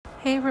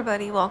Hey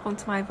everybody, welcome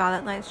to my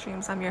Violet Light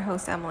Streams. I'm your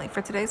host, Emily.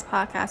 For today's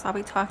podcast, I'll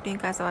be talking to you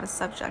guys about a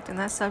subject, and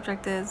that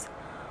subject is,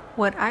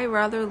 would I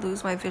rather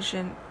lose my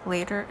vision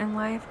later in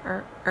life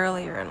or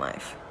earlier in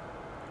life?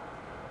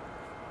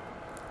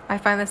 I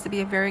find this to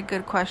be a very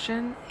good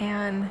question,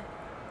 and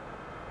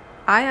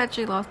I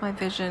actually lost my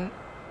vision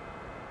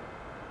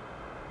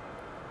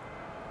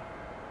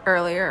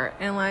earlier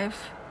in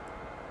life.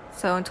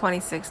 So in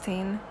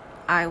 2016,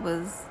 I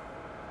was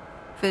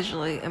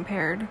visually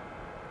impaired.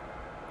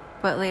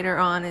 But later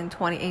on in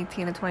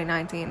 2018 and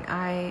 2019,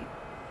 I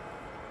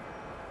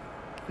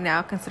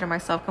now consider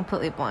myself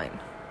completely blind.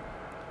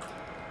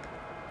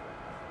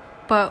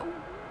 But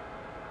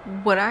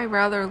would I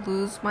rather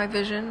lose my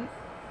vision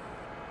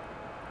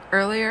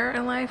earlier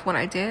in life when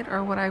I did,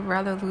 or would I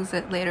rather lose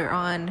it later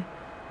on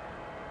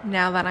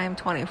now that I am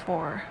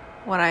 24?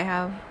 Would I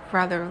have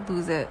rather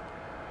lose it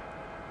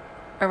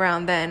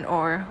around then,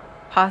 or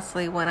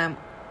possibly when I'm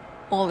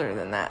older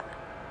than that?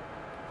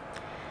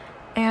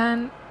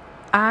 And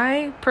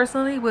I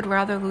personally would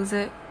rather lose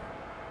it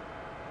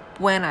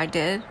when I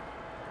did.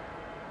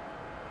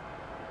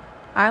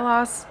 I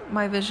lost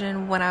my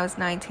vision when I was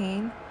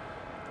 19.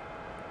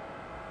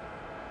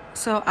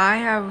 So I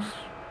have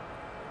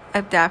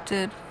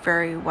adapted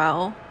very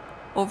well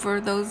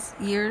over those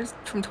years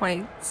from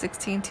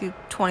 2016 to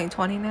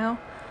 2020 now.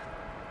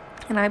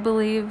 And I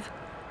believe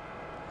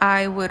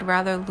I would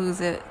rather lose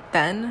it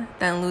then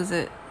than lose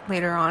it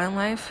later on in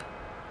life,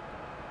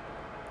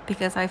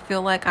 because I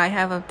feel like I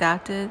have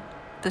adapted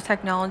the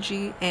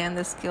technology and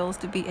the skills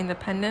to be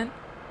independent,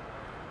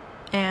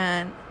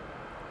 and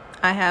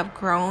I have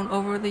grown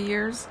over the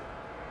years,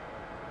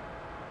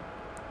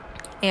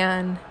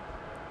 and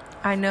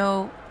I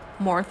know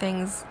more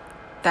things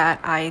that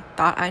I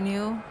thought I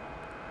knew,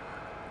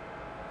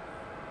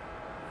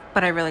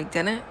 but I really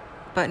didn't.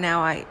 But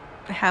now I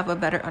have a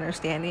better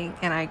understanding,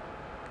 and I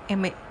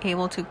am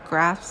able to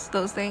grasp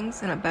those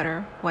things in a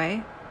better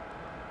way.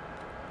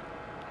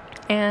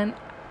 And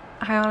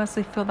I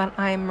honestly feel that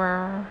I'm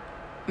more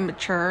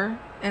mature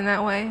in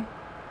that way.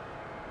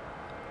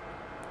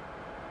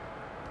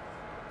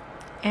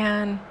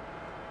 And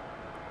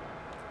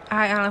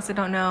I honestly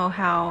don't know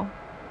how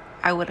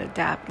I would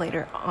adapt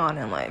later on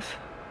in life.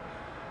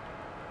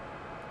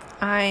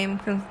 I'm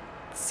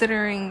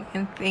considering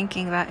and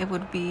thinking that it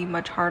would be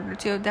much harder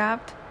to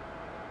adapt.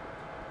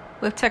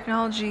 With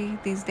technology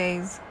these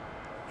days,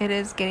 it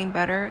is getting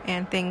better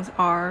and things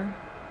are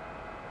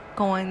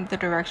going the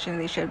direction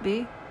they should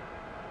be.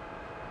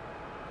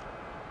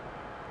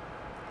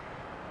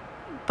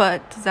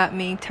 But does that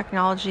mean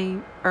technology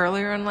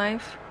earlier in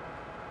life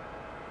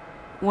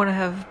would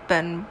have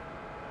been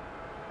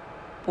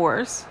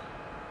worse?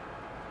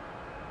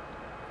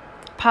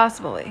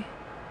 Possibly.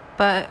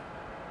 But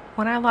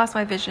when I lost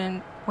my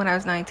vision when I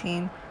was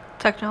 19,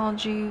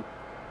 technology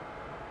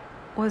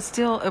was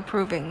still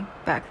improving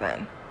back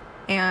then.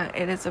 And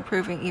it is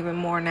improving even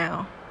more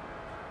now.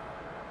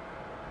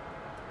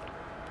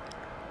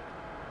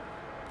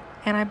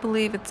 And I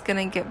believe it's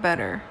going to get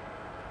better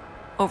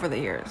over the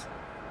years.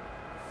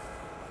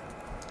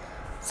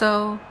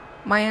 So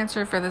my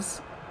answer for this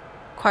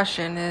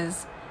question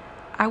is,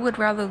 I would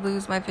rather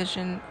lose my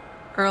vision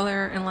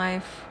earlier in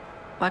life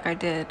like I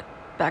did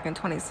back in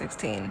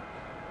 2016.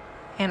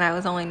 And I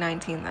was only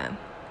 19 then.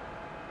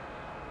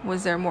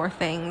 Was there more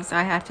things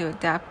I had to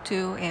adapt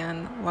to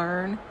and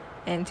learn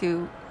and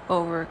to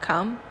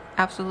overcome?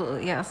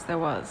 Absolutely, yes, there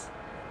was.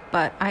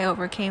 But I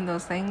overcame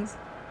those things,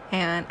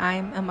 and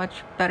I'm a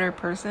much better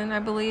person, I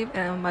believe,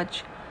 and a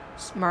much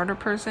smarter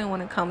person when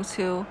it comes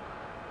to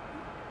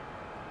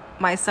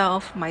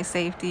myself, my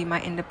safety,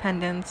 my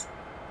independence,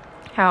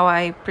 how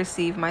I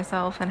perceive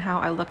myself, and how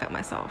I look at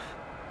myself.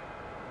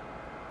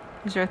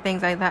 Is there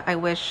things like that I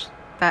wish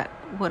that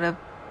would have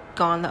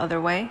gone the other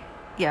way?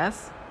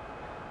 Yes.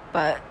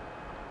 But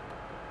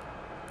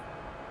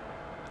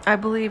I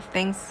believe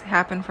things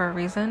happen for a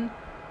reason,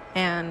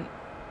 and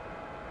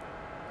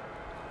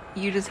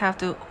you just have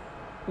to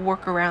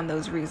work around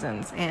those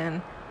reasons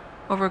and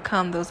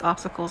overcome those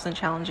obstacles and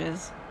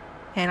challenges.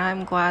 And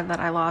I'm glad that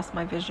I lost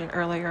my vision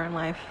earlier in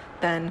life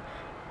than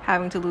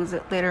having to lose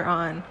it later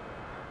on.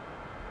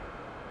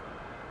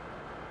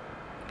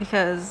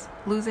 Because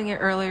losing it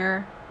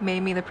earlier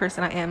made me the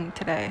person I am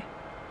today.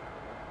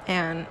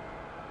 And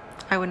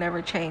I would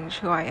never change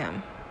who I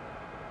am.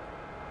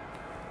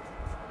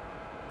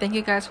 Thank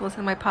you guys for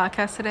listening to my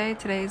podcast today.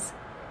 Today's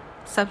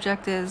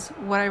subject is,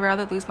 would I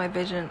rather lose my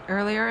vision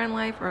earlier in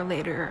life or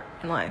later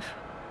in life?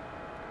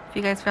 If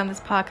you guys found this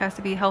podcast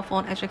to be helpful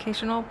and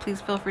educational, please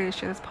feel free to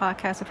share this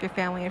podcast with your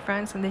family and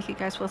friends. And thank you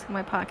guys for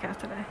listening to my podcast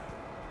today.